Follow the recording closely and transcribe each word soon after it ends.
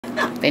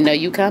They know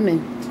you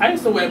coming. I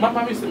used to wear. My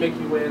mom used to make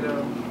me wear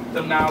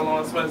them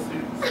nylon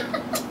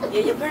sweatsuits.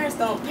 Yeah, your parents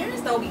don't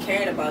be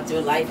caring about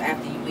your life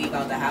after you leave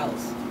out the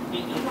house.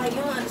 I'm like,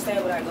 you don't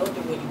understand what I go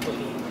through when you put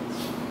me in.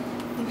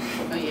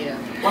 Oh yeah.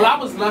 Well, I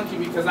was lucky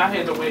because I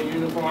had to wear a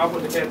uniform. I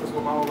went to campus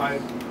with my whole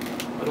life.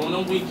 But on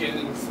them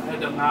weekends, I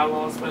had them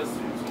nylon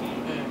sweatsuits on.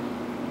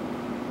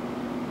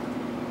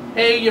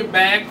 Hey, you're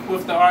back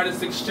with the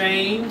Artist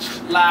Exchange,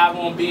 live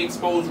on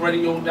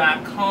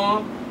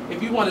BeExposedRadio.com.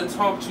 If you want to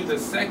talk to the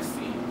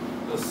sexy,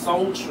 the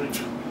sultry,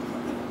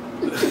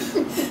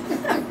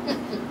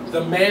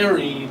 the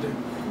married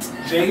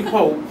J.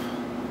 Pope,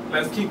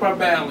 let's keep our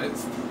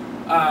balance.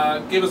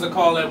 Give us a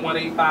call at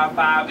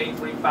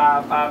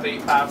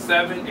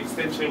 1-855-835-5857,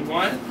 extension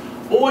 1.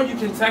 Or you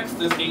can text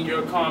us in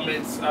your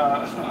comments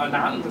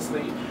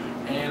anonymously.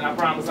 And I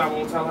promise I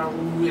won't tell her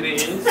who it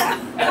is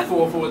at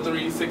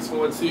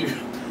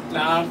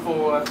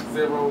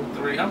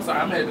 443-642-9403. I'm sorry,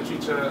 I'm going to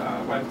treat your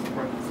wife to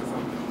breakfast or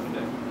something like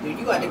that. Dude,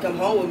 you got to come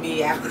home with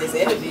me after this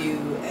interview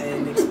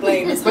and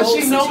explain this But whole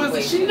she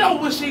situation. she know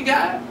what she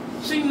got.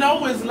 She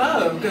know it's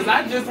love. Because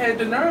I just had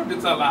the nerve to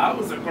tell her I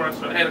was a crush,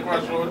 had a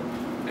crush on her.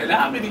 And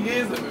how many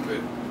years have it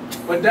been?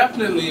 But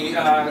definitely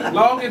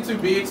log into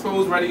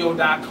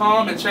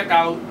BeExposedRadio.com and check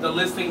out the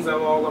listings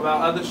of all of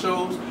our other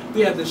shows.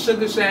 We have the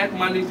Sugar Shack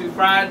Monday through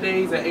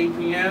Fridays at 8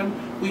 p.m.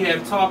 We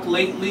have Talk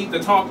Lately, the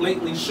Talk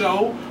Lately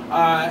Show,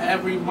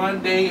 every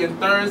Monday and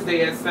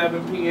Thursday at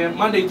 7 p.m.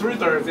 Monday through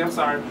Thursday, I'm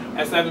sorry,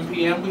 at 7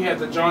 p.m. We have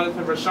the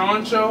Jonathan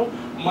Rashawn Show,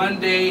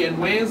 Monday and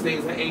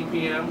Wednesdays at 8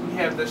 p.m. We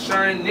have the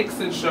Sharon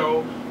Nixon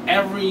Show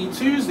every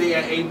Tuesday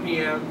at 8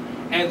 p.m.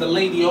 and the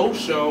Lady O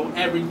Show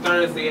every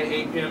Thursday at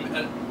 8 p.m.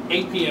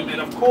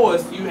 And of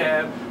course, you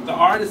have the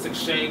Artist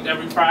Exchange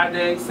every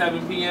Friday,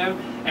 7 p.m.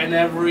 and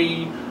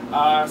every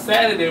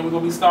Saturday we're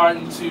going to be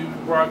starting to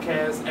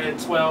broadcast at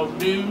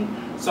 12 noon.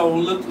 So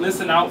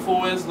listen out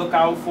for us. Look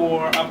out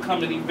for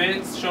upcoming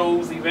events,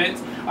 shows,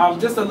 events.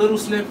 Just a little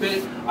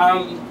snippet.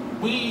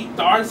 The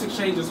Artist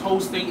Exchange is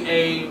hosting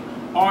a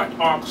art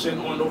auction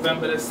on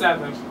November the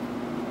 7th.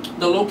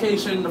 The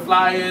location, the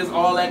flyers,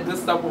 all that good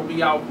stuff will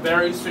be out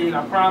very soon,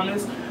 I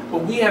promise.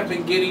 But we have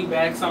been getting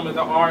back some of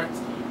the art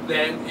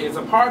that is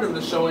a part of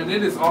the show, and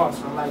it is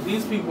awesome. Like,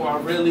 these people are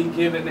really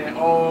giving it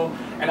all,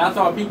 and I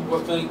thought people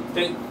would think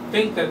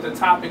that the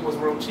topic was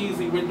real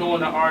cheesy. We're doing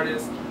an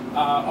artist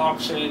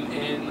auction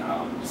in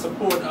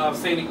support of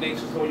St.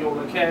 Ignatius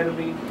Loyola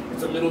Academy.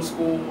 It's a middle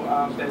school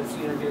that's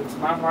near and dear to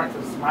my heart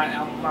because it's my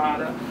alma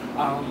mater.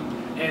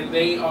 And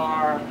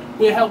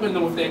we're helping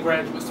them with their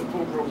graduate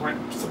support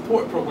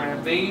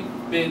program. They've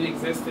been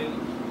existing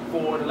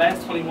for the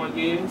last 21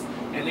 years,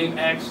 and they've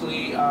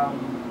actually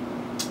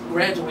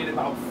graduated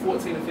about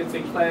 14 or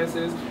 15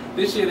 classes.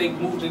 This year they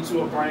moved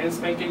into a brand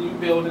spanking new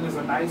building. It's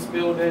a nice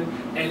building,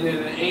 and in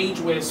an age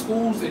where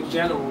schools in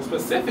general,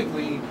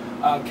 specifically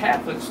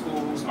Catholic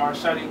schools, are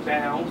shutting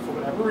down for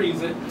whatever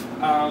reason,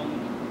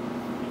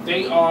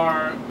 they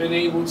are been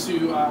able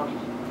to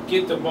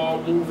get the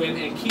ball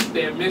moving and keep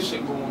their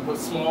mission going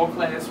with small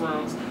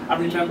classrooms. I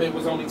remember it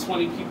was only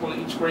 20 people in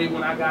each grade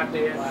when I got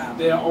there. Wow.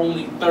 There are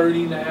only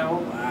 30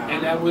 now, wow.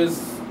 And that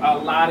was a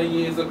lot of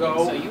years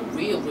ago. So you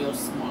real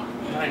smart.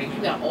 Right.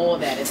 You got all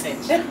that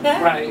attention.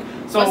 Right.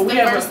 So what's we the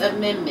have First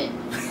Amendment?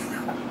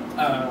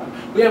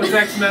 We have a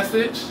text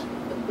message.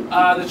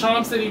 The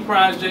Charm City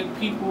Project,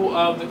 people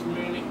of the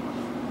community.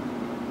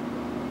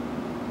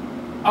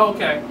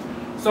 Okay.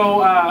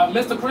 So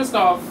Mr.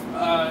 Christoph,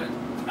 I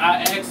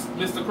asked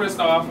Mr.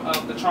 Christoph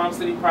of the Charm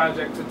City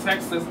Project to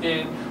text us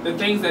in the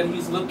things that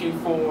he's looking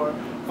for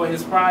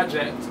his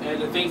project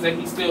and the things that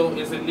he still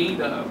is in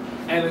need of.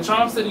 And the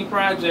Charm City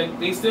Project,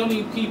 they still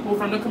need people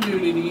from the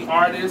community,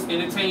 artists,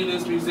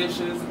 entertainers,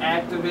 musicians,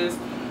 activists.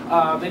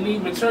 They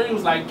need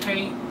materials like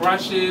paint,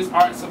 brushes,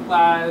 art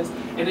supplies,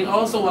 and they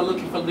also are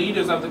looking for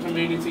leaders of the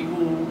community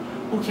who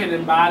can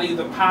embody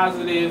the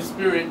positive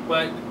spirit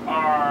but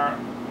are...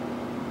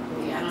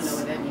 Yeah, I don't know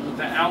what that means.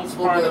 The ounce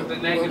part of the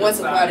negative side. What's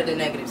a part of the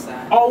negative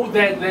side? Oh,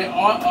 that they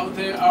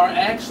are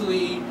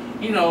actually,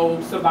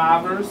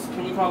 survivors.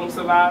 Can we call them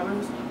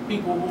survivors?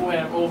 People who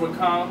have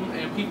overcome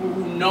and people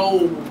who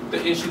know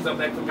the issues of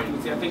that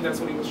community. I think that's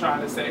what he was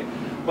trying to say.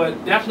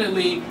 But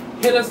definitely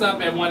hit us up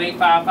at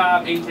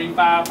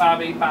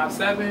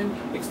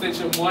 1-855-835-5857,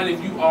 extension 1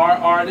 if you are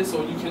artists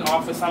or you can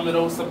offer some of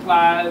those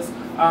supplies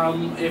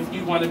if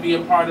you want to be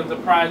a part of the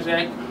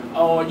project.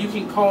 Or you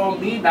can call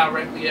me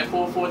directly at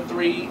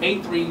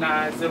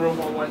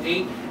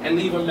 443-839-0118 and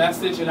leave a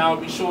message, and I'll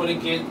be sure to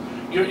get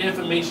your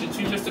information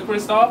to Mr.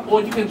 Christoph.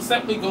 Or you can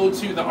simply go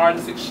to the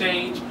Artist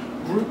Exchange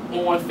group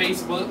on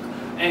Facebook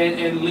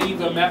and leave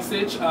a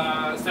message.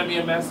 Send me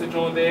a message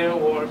on there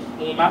or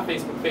on my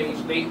Facebook page,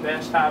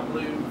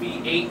 Nate-Blue,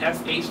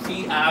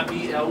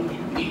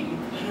 VASHTIBLUE,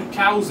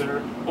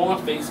 Cowser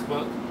on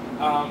Facebook.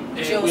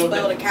 Did you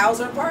spell the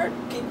Cowser part?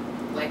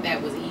 Like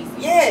that was easy.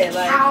 Yeah,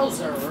 like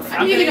Cowser. I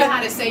didn't even know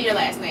how to say your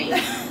last name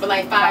for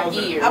like 5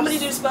 years. How many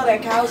do you spell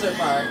that Cowser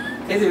part?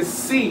 It is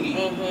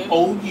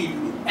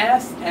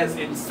C-O-U-S as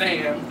in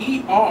Sam,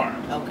 E-R.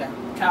 Okay.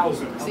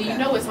 Kauser. So Okay. you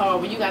know it's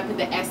hard when you got to put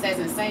the SS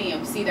and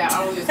Sam. See, that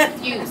always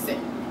confusing.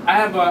 I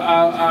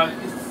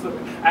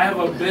have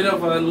a bit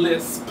of a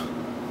lisp,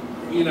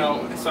 you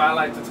know, so I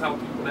like to tell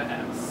people the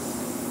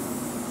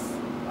S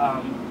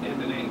in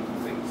the name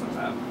of things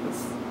sometimes.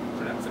 Let's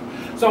pronounce it.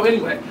 So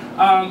anyway,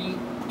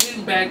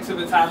 getting back to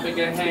the topic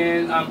at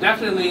hand,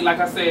 definitely, like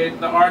I said,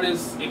 the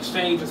Artists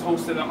Exchange is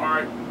hosting an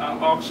art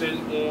auction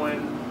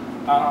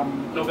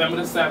on November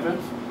the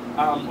 7th.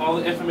 All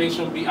the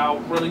information will be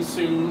out really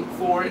soon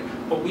for it,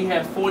 but we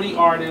have 40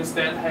 artists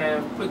that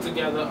have put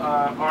together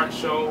an art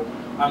show.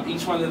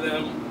 Each one of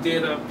them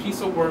did a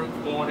piece of work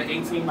on an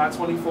 18 by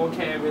 24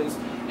 canvas,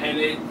 and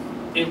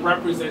it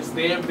represents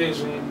their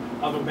vision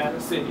of a better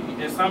city.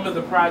 And some of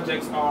the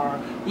projects are,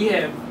 we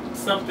have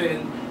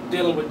something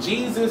dealing with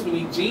Jesus, we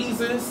need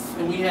Jesus,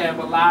 and we have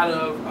a lot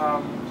of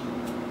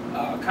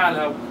kind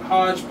of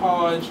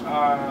hodgepodge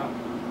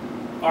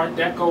Art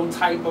Deco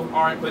type of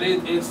art, but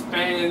it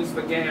spans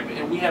the gamut,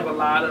 and we have a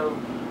lot of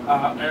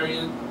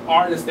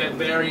artists that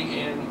vary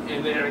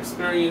in their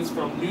experience,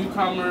 from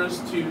newcomers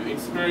to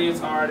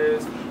experienced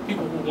artists,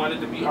 people who wanted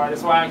to be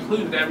artists. So I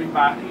included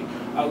everybody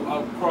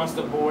across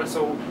the board.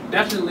 So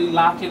definitely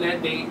lock in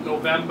that date,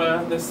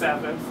 November the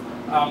 7th.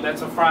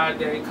 That's a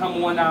Friday.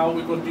 Come on out.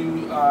 We're going to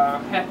do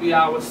happy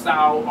hour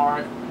style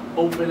art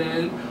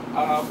opening.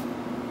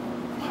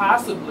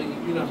 Possibly,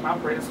 you know, if my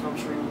prayers come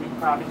true, we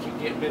probably can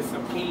get Miss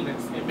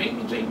Penis and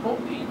maybe J. Pope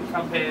to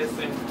come past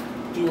and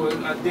do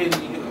a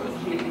ditty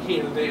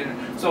here and there.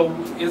 So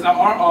it's an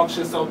art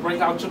auction, so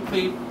bring out your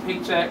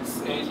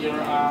paychecks and your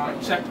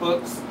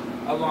checkbooks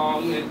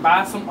along and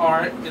buy some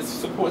art. It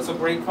supports a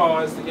great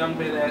cause, the young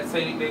men at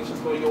St.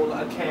 Ignatius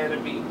Loyola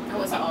Academy.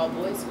 Oh, it's an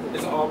all-boys school.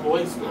 It's an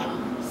all-boys school.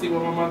 See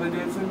what my mother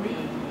did to me?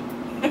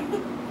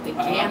 The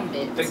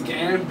Gambit. The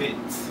Gambit.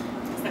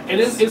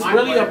 And it's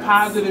really a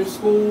positive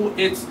school.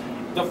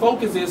 The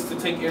focus is to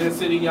take inner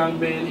city young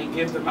men and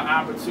give them an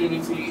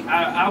opportunity.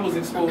 I was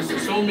exposed to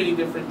so many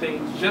different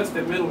things just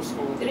in middle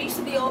school. Did it used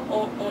to be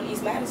on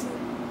East Madison?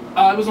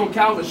 It was on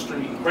Calvert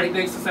Street, right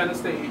next to Center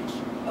Stage.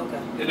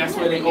 Okay. And that's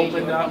where they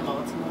opened up.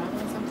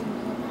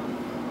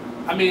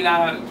 I mean,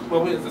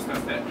 well, we'll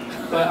discuss that.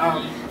 But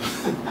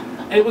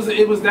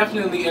it was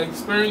definitely an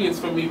experience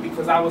for me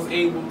because I was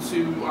able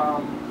to,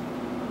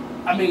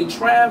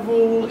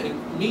 travel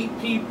and meet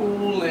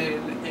people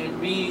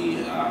and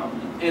be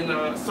in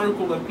a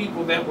circle of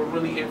people that were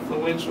really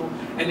influential,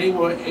 and they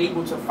were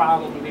able to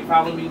follow me. They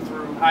followed me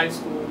through high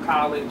school,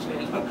 college,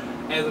 and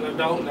as an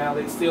adult now,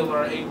 they still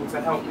are able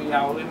to help me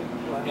out and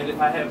if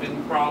I have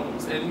any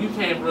problems. And you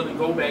can't really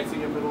go back to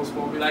your middle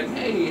school and be like,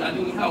 hey, I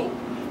need help,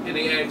 and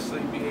they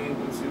actually be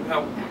able to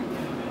help.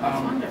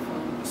 That's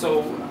wonderful.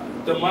 So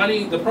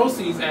the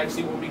proceeds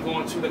actually will be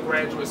going to the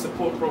graduate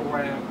support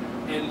program.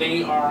 And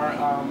they are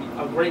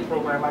a great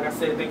program. Like I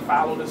said, they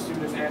follow the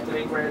students after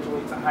they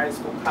graduate to high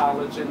school,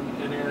 college,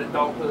 and their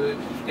adulthood.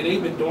 And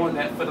they've been doing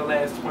that for the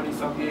last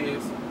 20-some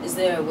years. Is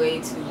there a way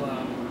to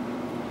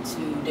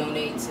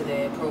donate to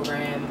their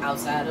program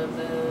outside of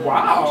the...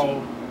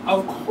 Wow,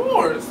 of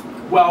course.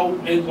 Well,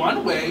 in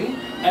one way,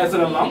 as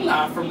an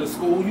alumni from the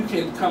school, you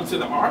can come to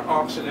the art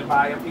auction and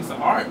buy a piece of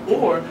art,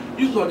 or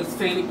you can go to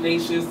St.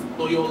 Ignatius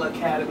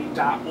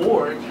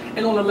LoyolaAcademy.org,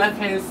 and on the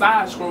left-hand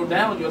side, scroll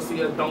down, you'll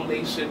see a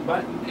donation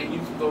button, and you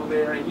can go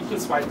there and you can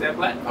swipe that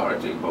black card,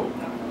 J-Pope.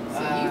 So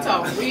you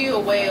talk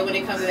real well when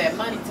it comes to that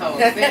money talk.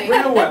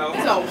 Real well.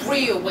 You talk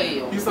real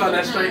well. You saw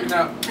that straighten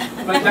up.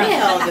 But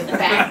Well, the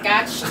back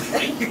got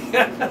straight.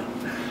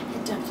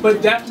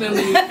 But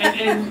definitely,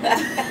 and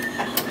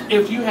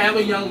if you have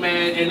a young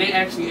man and they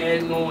actually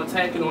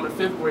tacking on the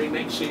 5th grade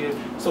next year,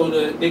 so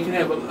that they can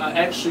have an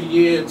extra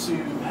year to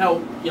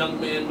help young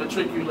men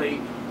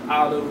matriculate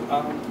out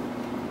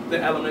of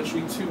the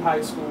elementary to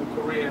high school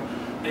career.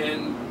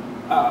 And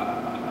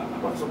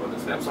what's about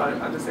this? I'm sorry,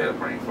 I just had a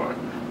brain fart.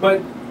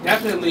 But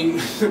definitely,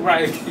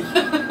 right,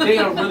 they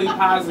are really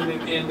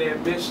positive in their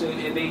mission,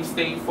 and they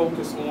stay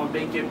focused on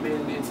making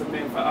men into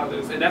men for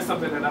others. And that's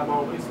something that I've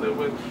always lived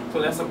with. So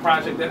that's a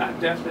project that I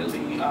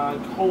definitely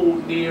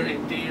hold near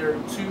and dear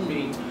to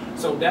me.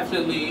 So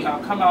definitely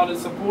come out and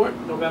support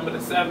November the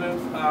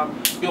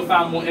 7th. You'll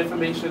find more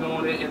information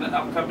on it in the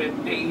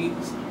upcoming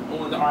days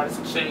on the Artists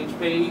Exchange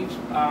page.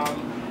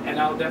 And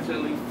I'll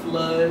definitely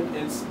flood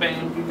and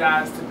spam you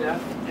guys to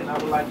death, and I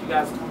would like you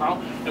guys to come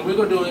out. And we're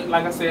going to do it,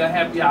 like I said, a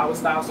happy hour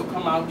style, so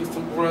come out, get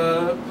some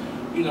grub,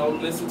 you know,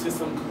 listen to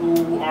some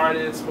cool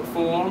artists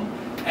perform,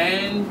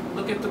 and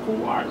look at the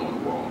cool art on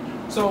the wall.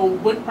 So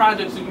what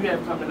projects do you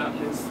have coming up,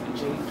 Ms.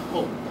 J.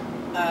 Pope?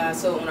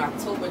 So on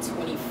October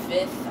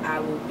 25th, I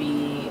will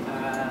be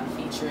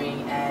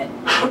featuring at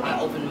an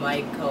open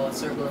mic called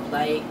Circle of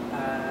Light,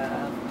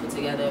 put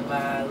together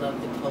by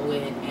Love the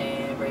Poet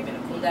and Raven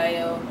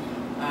Akundayo.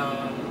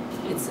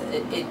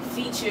 It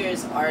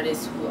features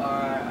artists who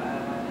are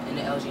in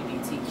the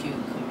LGBTQ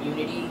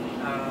community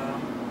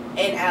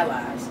and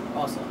allies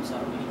also. So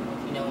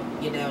if you know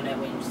you're down that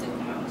way, you still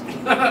come out.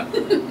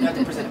 You don't have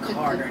to present a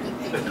card or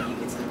anything. You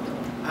can still do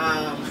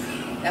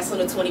it. That's on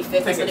the 25th.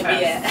 It's Take a going to be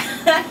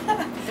test. at.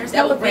 There's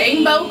That no would be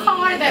rainbow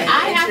card that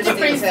I have to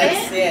interesting present.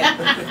 test, yeah.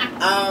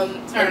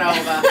 Turn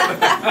over.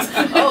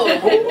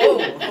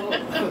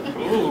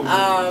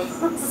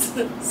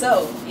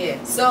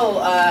 So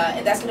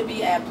that's gonna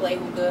be at Play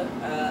Hookah,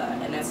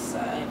 and that's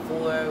at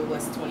 4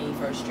 West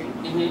 21st Street.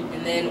 Mm-hmm.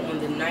 And then on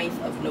the 9th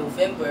of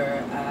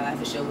November, I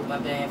have a show with my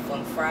band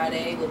Funk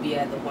Friday. We'll be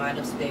at the Wind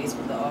Up Space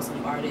with the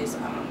awesome artist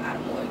out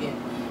of Morgan.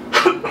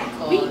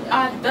 We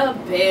are the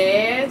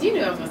best. You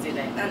knew I was gonna say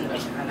that. I know,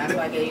 Sean. That's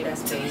why I gave you that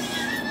space.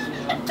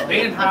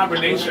 They in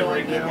hibernation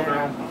right now,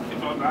 though.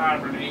 If I'm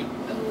hibernate.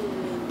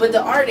 But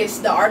the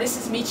artist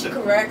is Michi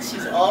Correct.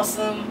 She's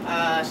awesome.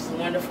 She's a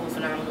wonderful,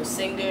 phenomenal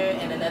singer.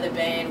 And another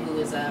band who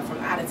is from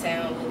out of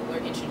town. We're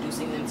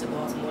introducing them to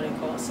Baltimore. They're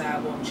called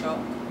Sidewalk Chalk.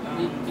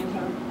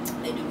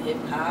 They do hip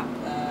hop,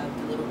 a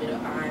little bit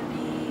of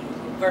R&B,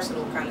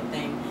 versatile kind of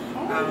thing.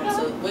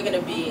 So we're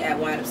gonna be at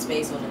Wind Up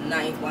Space on the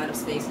 9th. Wind Up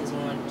Space is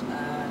on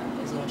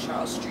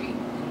Charles Street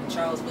in the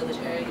Charles Village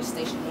area,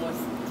 Station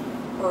North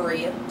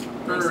area.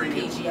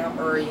 PG out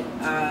area.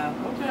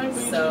 Okay.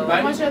 So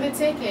how much are the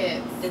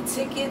tickets? the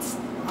tickets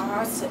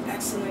are an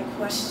excellent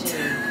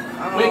question.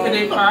 Where can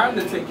they find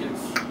the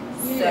tickets?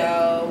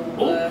 So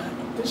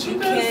Did she you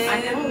just? I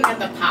know we got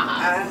the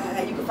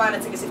pop. you can find the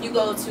tickets if you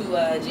go to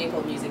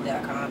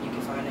jpopemusic.com. You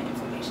can find the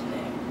information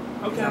there.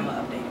 Okay. I'm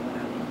gonna update it when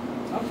I'm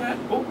there. Okay.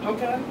 Oh,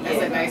 okay.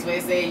 That's a nice way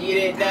of saying you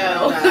didn't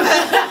know.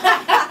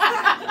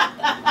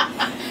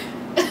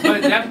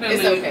 But definitely.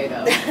 It's okay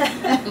though.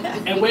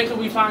 And where can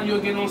we find you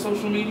again on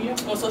social media?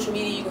 On social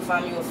media, you can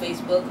find me on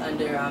Facebook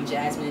under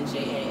Jasmine,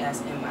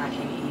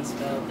 Jasmine,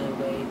 spelled the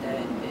way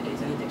that it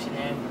is in the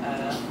dictionary.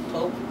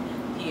 Pope,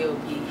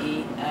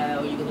 P-O-P-E.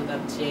 Or you can look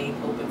up J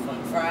Pope and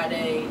Funk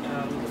Friday. You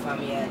can find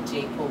me at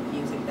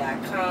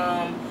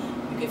jpopemusic.com.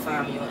 You can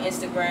find me on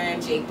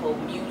Instagram,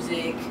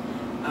 jpopemusic.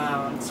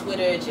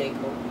 Twitter,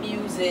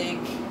 jpopemusic.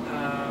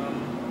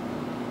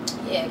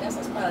 Yeah, I guess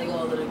that's probably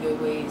all of the good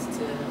ways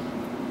to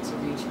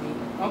reach me.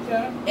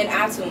 Okay. And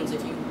iTunes,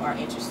 if you are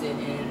interested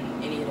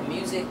in any of the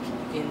music,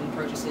 you can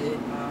purchase it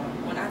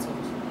on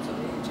iTunes. So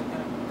yeah, check that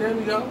out. There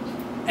we go.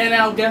 And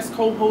our guest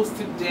co-host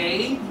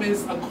today,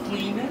 Ms.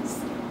 Aquinas.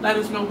 Let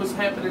us know what's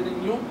happening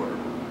in your world.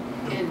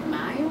 In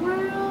my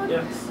world?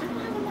 Yes. I don't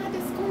have a lot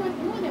that's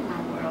going on in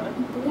my world.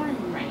 I'm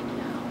boring right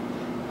now.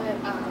 But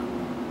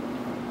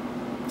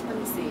let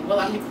me see.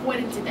 Well, I'm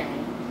recording today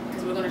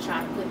because we're going to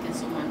try to put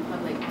this on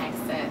public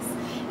access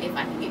if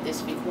I can get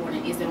this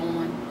recording. Is it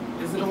on?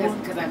 Is it on?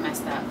 Because I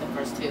messed up the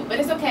first two. But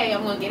it's okay.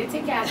 I'm going to get it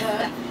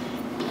together.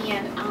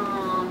 And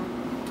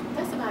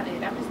that's about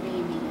it. I'm just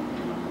being me.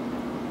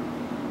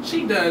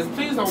 She does.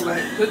 Please don't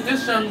let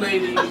this young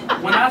lady,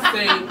 when I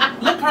say,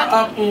 look her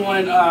up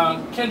on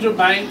Kendra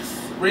Banks,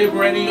 Rib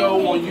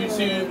Radio on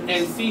YouTube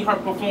and see her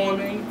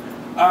performing.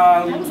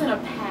 That was in a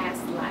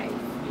past life.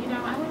 You know,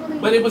 I don't really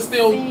But it was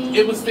still life.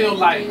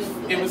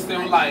 It was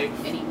still life.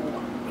 Anymore.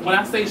 When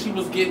I say she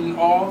was getting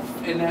off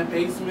in that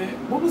basement,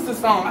 what was the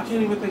song? I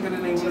can't even think of the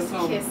name of the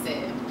song. Just kiss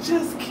it.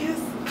 Just kiss.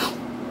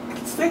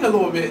 Sing a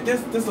little bit.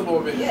 Just a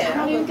little bit. Yeah, I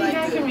don't even think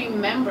I can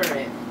remember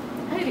it.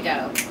 Ready to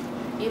go.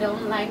 You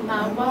don't like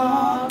my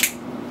walk.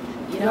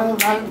 You don't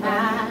like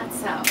my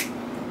talk.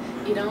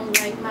 You don't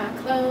like my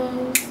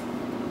clothes.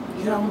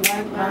 You don't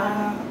like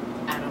my.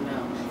 I don't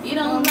know. You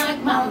don't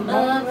like my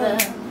mother.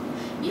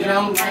 You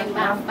don't like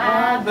my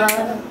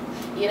father.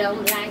 You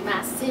don't like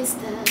my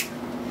sister.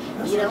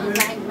 You don't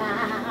like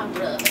my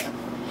brother.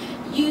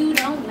 You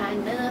don't like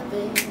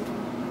nothing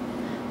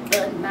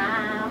but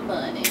my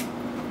money.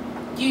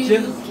 You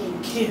Just can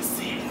kiss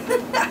it.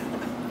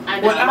 I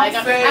know,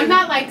 I'm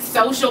not like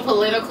social,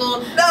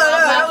 political. No,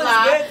 that was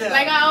good though.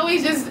 Like I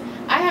always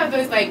I have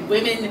those like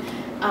women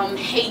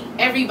hate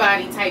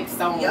everybody type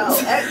songs. Yo,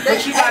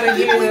 But you gotta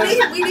hear we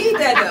need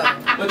that though.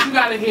 But you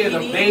gotta hear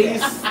the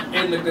bass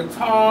and the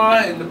guitar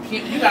and the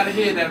piano. You gotta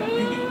hear that.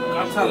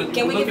 I'm telling you.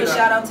 Can we give a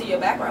shout out to your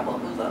background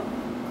vocals though?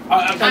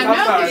 I know,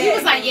 because he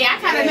was like, yeah, I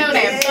kind of know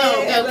that.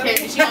 Okay,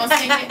 she gonna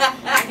sing it?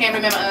 I can't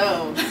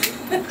remember.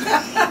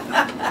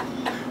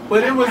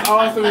 But it was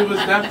awesome. It was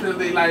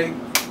definitely like,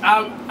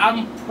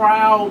 I'm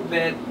proud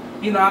that,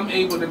 you know, I'm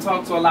able to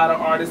talk to a lot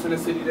of artists in the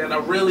city that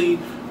are really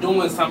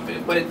doing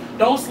something. But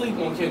don't sleep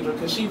on Kendra,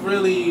 because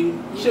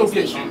she'll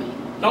get you.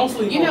 Don't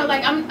sleep on her. You know,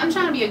 like, I'm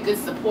trying to be a good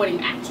supporting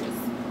actress.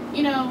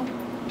 You know,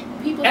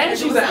 people and that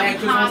she's do an something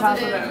actress on top of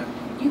positive,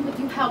 that.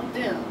 you help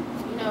them.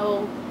 You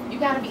know, you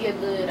got to be a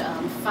good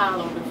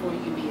follower before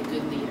you can be a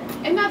good leader.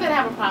 And not that I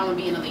have a problem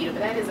being a leader, but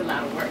that is a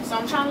lot of work. So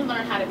I'm trying to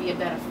learn how to be a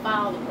better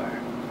follower.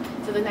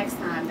 So the next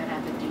time that I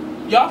have to do.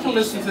 Y'all can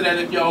listen to that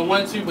if y'all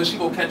want to, but she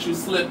gonna catch you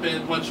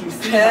slipping once you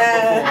see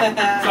her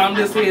perform. So I'm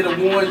just here to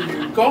warn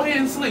you. Go ahead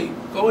and sleep.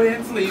 Go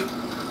ahead and sleep.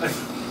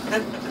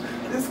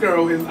 This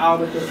girl is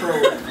out of control.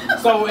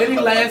 So any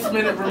last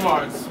minute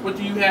remarks? What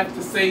do you have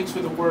to say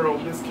to the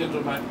world, Miss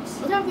Kendra Banks?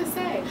 What do I have to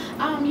say?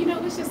 You know,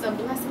 it's just a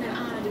blessing and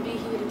honor to be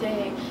here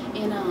today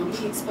in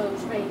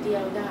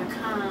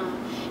BeExposedRadio.com.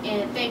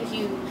 And thank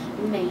you,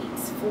 Nate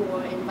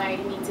for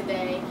inviting me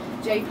today.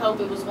 J Pope,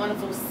 it was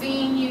wonderful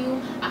seeing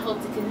you. I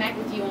hope to connect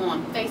with you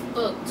on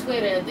Facebook,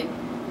 Twitter, the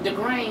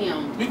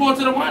gram. We going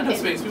to the wind up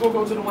space. We gonna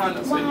go to the wind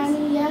up space.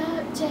 Wind me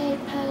up, J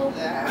Pope.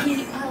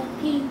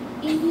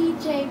 P-O-P-E,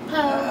 J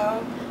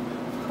Pope.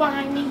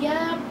 Wind me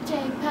up,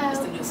 J That's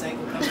the Pope. new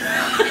single coming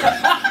out.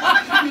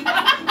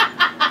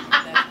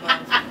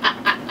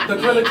 The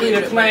critically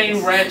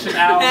acclaimed Ratchet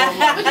album.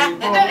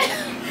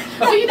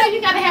 Well, you know, you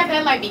gotta have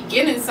that like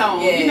beginning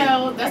song. Yeah, You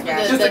know, that's I what got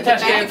the you. Just to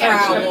catch their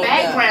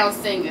background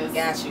singers.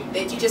 Got you.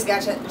 That you just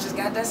got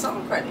that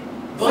song credit.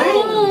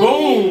 Boom.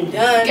 Boom.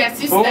 Done.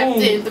 Guess you Boom. stepped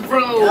in the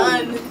room.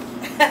 Done.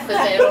 Put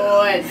that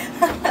on.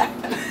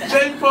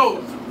 J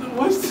Pope,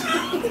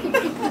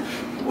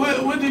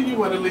 what do you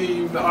want to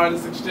leave the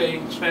Artist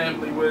Exchange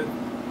family with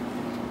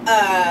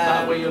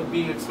by way of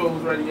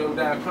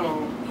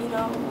BeExposedRadio.com? You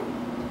know,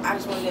 I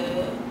just want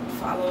to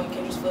follow in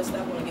Kendra's footsteps.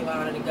 I want to give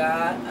honor to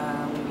God.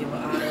 I want to give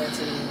honor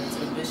to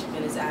the bishop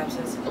in his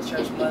absence, the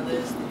church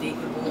mothers, the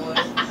deacon board,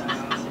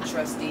 the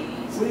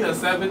trustees. We are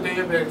 7-day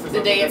events.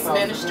 The dance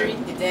ministry.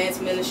 The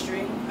dance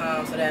ministry,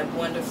 for that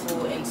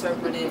wonderful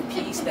interpretive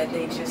piece that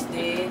they just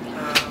did.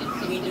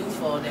 We do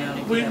fall down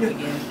and get up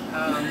again.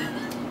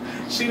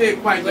 She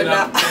didn't quite get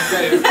up.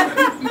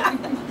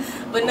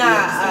 But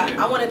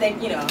I want to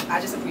thank, I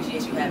just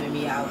appreciate you having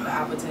me out, the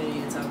opportunity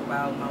to talk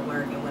about my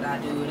work and what I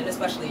do, and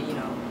especially,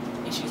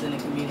 issues in the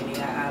community.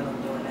 I love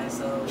doing that.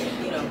 So,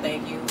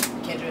 thank you.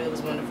 Kendra, it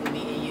was wonderful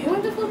meeting you.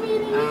 Wonderful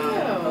meeting you.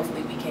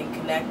 Hopefully we can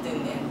connect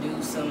and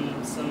do some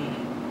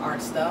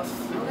art stuff.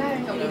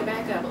 Okay, come get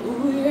back up.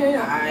 Ooh,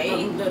 yeah. Alright.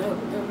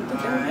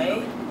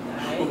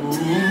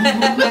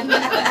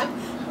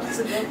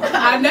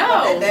 I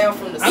know. Down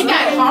from the He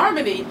got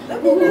harmony.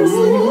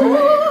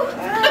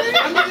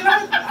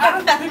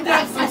 I think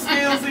that's some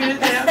skills in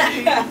there.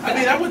 I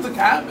mean, I went to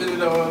college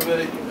and all,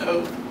 but,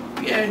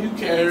 yeah, you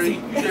carry,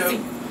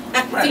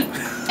 Right.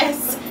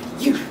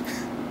 S-U.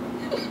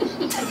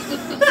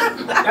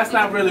 That's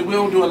not really, we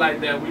don't do it like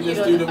that. We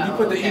just do we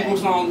put the okay. Eagle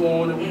song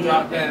on and we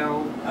drop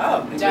down.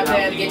 Oh, and Drop out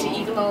down, get your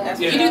eagle on. Yeah.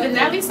 You do the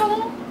Nelly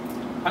song?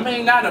 I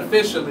mean, not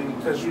officially,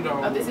 because,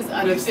 This is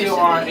we still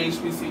are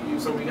unofficially. HBCU,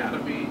 so we gotta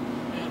be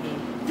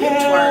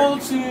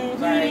Twerk. to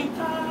the Right.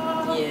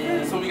 top.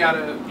 Yeah. So we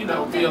gotta, be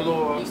a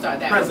little You start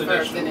that one first,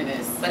 presidential. and then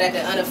it's. But at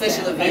the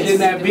unofficial And events, then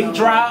that beat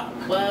drop.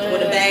 What? when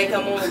the band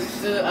come on,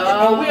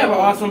 Oh, we have an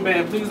awesome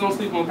band. Please don't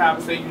sleep on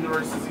Coppin State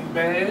University's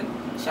band.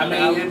 shout I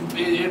out. mean,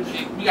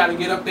 we got to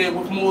get up there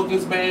with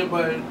Morgan's band,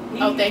 but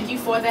Oh, thank you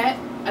for that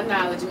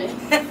acknowledgement.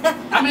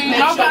 I mean, Make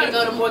y'all sure got to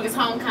go to Morgan's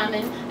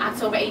Homecoming,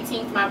 October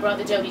 18th. My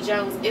brother Jody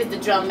Jones is the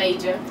drum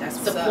major. That's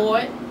what's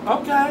Support.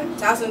 Okay.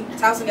 Towson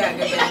got a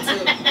good band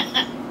too.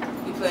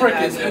 We play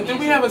Crickets. good Do we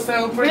music. have a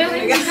sound for Really?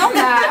 crickets? No, I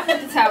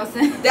went to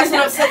Towson. That's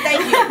what I'm saying.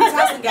 Thank you.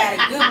 Towson got a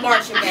good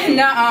marching band.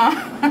 Nuh-uh.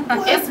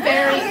 It's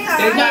very. They got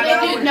No,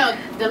 that they do. one? No,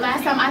 the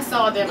last time I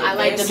saw them, I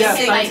liked them. Yes,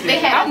 They like they I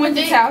had a went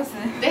to thick,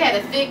 Towson. they had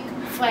a thick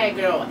flag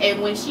girl,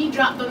 and when she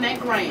dropped on that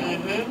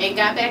ground Mhm. and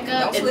got back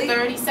up Don't in sleep.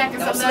 30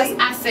 seconds Don't or less, sleep.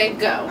 I said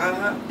go.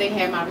 Uh-huh. They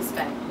had my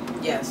respect.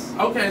 Yes.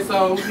 Okay,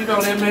 so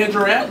that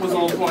majorette was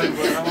on point,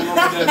 but I don't know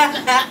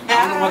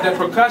what that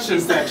percussion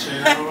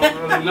section. I don't really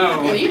Well,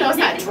 know. you know it's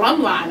not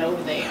drum line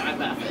over there or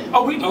nothing.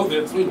 Oh, we know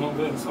this. We know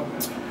this.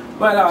 Okay.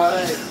 But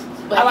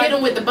But I like- hit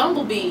them with the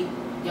bumblebee,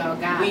 y'all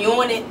got. We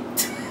on it.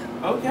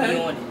 We okay.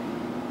 on it.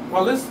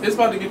 Well, it's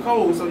about to get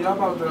cold, so y'all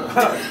about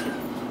to.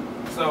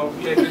 So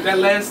yeah, get that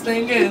last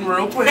thing in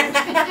real quick,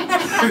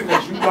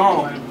 because you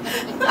gone.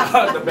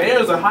 The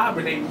bears are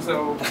hibernating,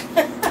 so.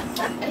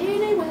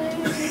 Anyway.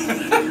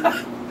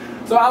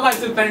 So I'd like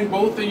to thank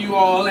both of you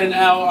all and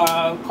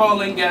our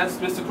calling guest,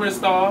 Mr.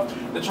 Christoph,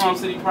 the Charm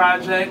City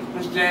Project,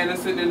 Miss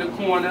Janice sitting in the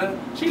corner.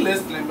 She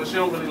listening, but she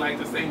don't really like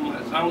to say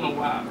much. I don't know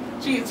why.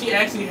 She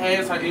actually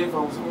has her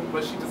earphones on,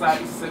 but she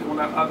decided to sit on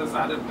the other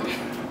side of the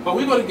But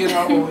we're going to get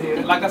her over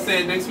here. Like I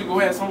said, next week we'll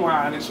have some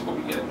wine and she's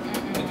going to be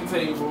at the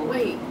table.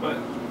 Wait. But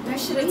That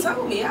Should have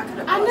told me. I could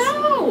have. I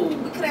know.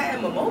 We could have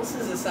had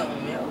mimosas or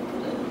something, yo.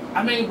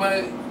 I mean,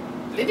 but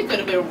Then it could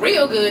have been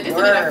real good. This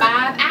would have been a Word.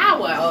 5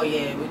 hour. Oh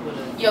yeah, we would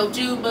have. Yo,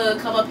 Juba,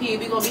 come up here.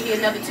 We're going to be here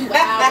another 2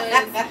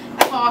 hours.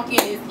 Talking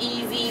is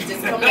easy.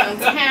 Just come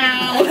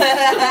downtown.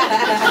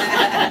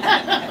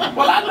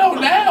 well, I know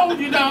now.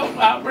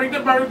 I'll bring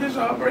the burgers.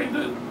 I'll bring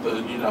the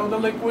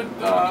liquid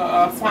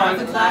Five fun.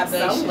 o'clock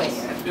libations.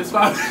 somewhere. It's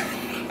fine.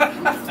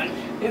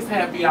 It's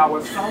happy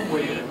hour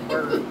somewhere.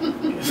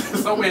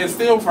 Somewhere it's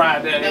still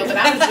Friday. No, but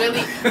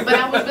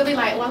I was really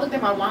like, well, I looked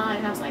at my wine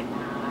and I was like,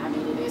 nah, I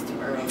mean, it is too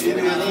early. It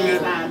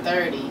is.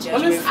 9:30.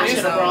 Well, it's- I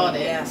should have brought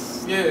it.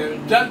 Yes.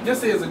 Yeah,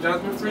 this is a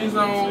judgment-free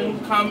zone.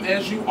 Come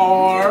as you When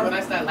are.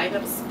 I start lighting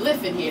up a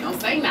spliff in here, don't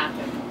say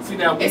nothing. See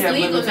now we It's have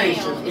legal now.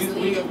 limitations. It's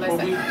legal. We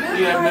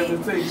have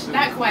limitations.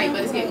 Not quite,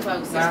 but it's getting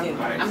closer. Not getting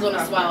quite. I'm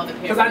gonna swallow the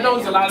Because I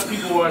noticed a lot of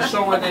people are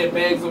showing their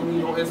bags of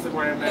weed on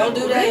Instagram now. Don't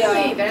do that,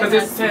 Really? y'all. That's Because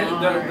it's not 10.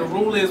 smart. The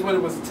rule is what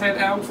it was 10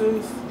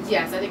 ounces.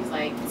 Yes, I think it's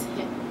like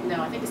 10.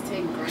 No, I think it's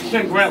 10 grams.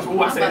 10 grams. Oh, I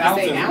was said about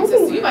to say ounces.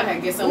 ounces. So you about to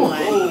get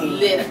someone Ooh.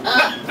 lit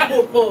up.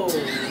 Whoa,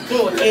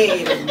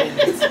 wait a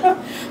minute.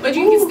 But But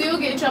you can still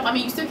get in trouble. I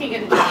mean, you still can't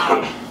get a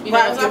job. You know,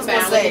 Right, if I you're was gonna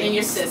found say, living in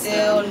your you system.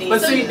 still need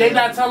But So see, you- they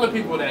not telling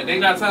people that. They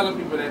not telling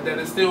people that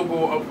it still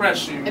will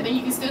oppress you. And then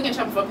you can still get in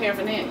trouble for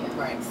paraphernalia.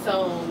 Right.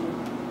 So,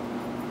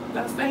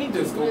 That's they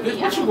just go. Really,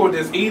 What I you don't- gonna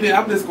just eat it?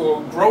 I'm just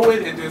gonna grow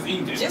it and just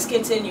eat it. Just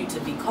continue to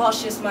be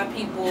cautious, my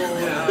people.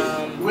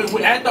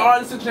 We're at the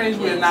Artist Exchange.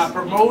 We're Yes. not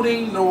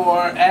promoting nor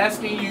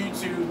asking you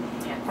to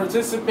yeah.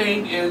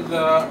 participate in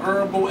the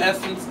herbal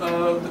essence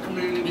of the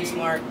community. Be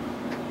smart.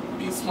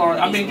 Be smart.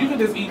 I Be mean, you smart.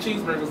 can just eat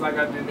cheeseburgers like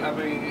I do. I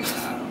mean,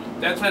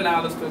 that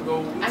 $10 could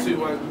go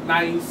to a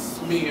nice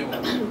meal.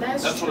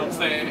 That's That's true. what I'm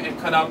saying, and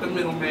cut out the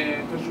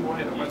middleman because you won't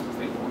have much to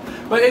say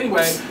for. But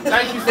anyway,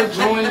 thank you for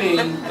joining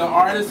the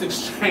Artist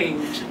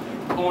Exchange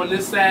on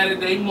this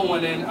Saturday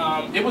morning.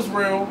 It was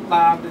real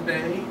live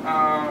today.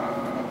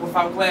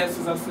 Without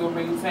glasses, I still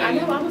maintain. I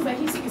know. I was like,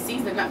 you can see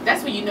the number.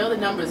 That's when you know the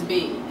number's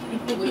big.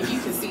 When you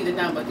can see the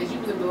number, because you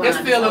was blind. It's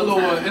still this a whole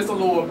little, time. it's a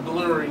little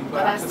blurry,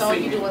 But I can saw see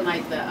you it. doing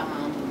like the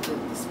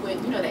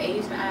squint. You know, the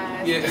Asian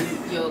eyes.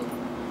 Yeah.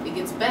 It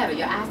gets better.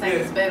 Your eyesight Yeah.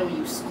 gets better when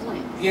you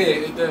squint. Yeah,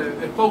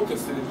 it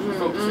focuses. You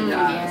focus in your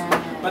eyes.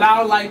 Yeah. But I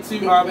would like to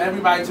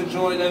everybody to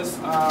join us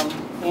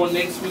on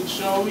next week's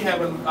show. We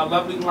have a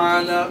lovely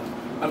lineup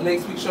of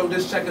next week's show.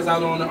 Just check us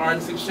out on the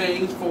Artist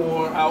Exchange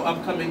for our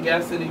upcoming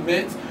guests and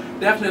events.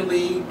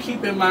 Definitely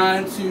keep in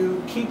mind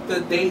to keep the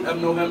date of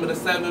November the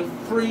 7th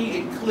free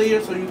and clear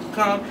so you can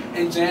come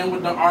and jam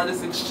with the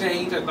Artist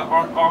Exchange at the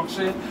art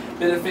auction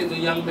benefiting the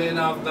young men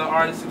of the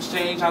Artist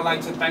Exchange. I'd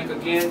like to thank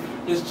again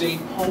Miss J.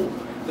 Pope,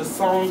 the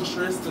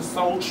songstress, the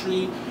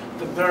sultry,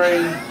 the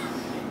very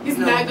He's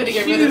not going to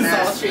get rid of the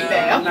cute. sultry No.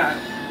 now. No, the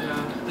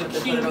I have to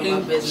put cute it on my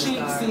and business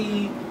card.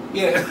 cheeksy,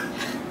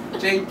 yeah,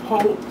 J.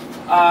 Pope,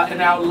 and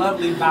our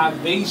lovely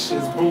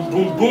vivacious boom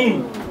boom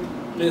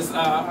boom Miss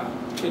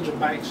Kendra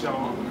Banks,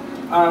 y'all.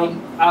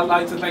 I'd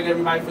like to thank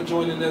everybody for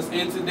joining us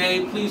in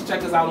today. Please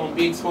check us out on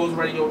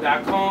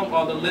BeExposedRadio.com.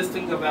 All the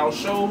listings of our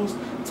shows,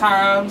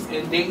 times,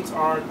 and dates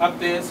are up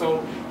there.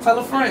 So tell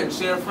a friend,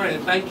 share a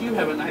friend. Thank you.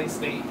 Have a nice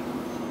day.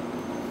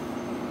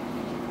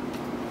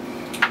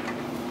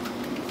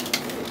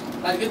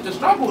 Like, if the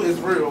struggle is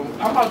real,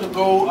 I'm about to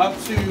go up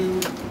to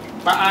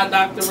my eye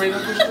doctor right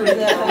up the street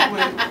real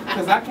quick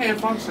because I can't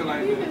function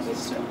like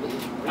this.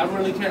 I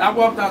really can't. I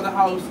walked out the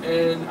house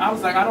and I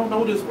was like, I don't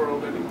know this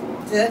world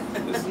anymore. This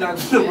is not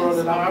the world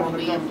that I want to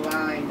being come.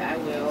 blind, I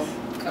will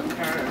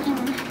concur.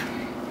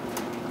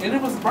 And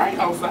it was bright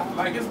outside,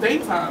 like it's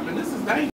daytime, and this is day.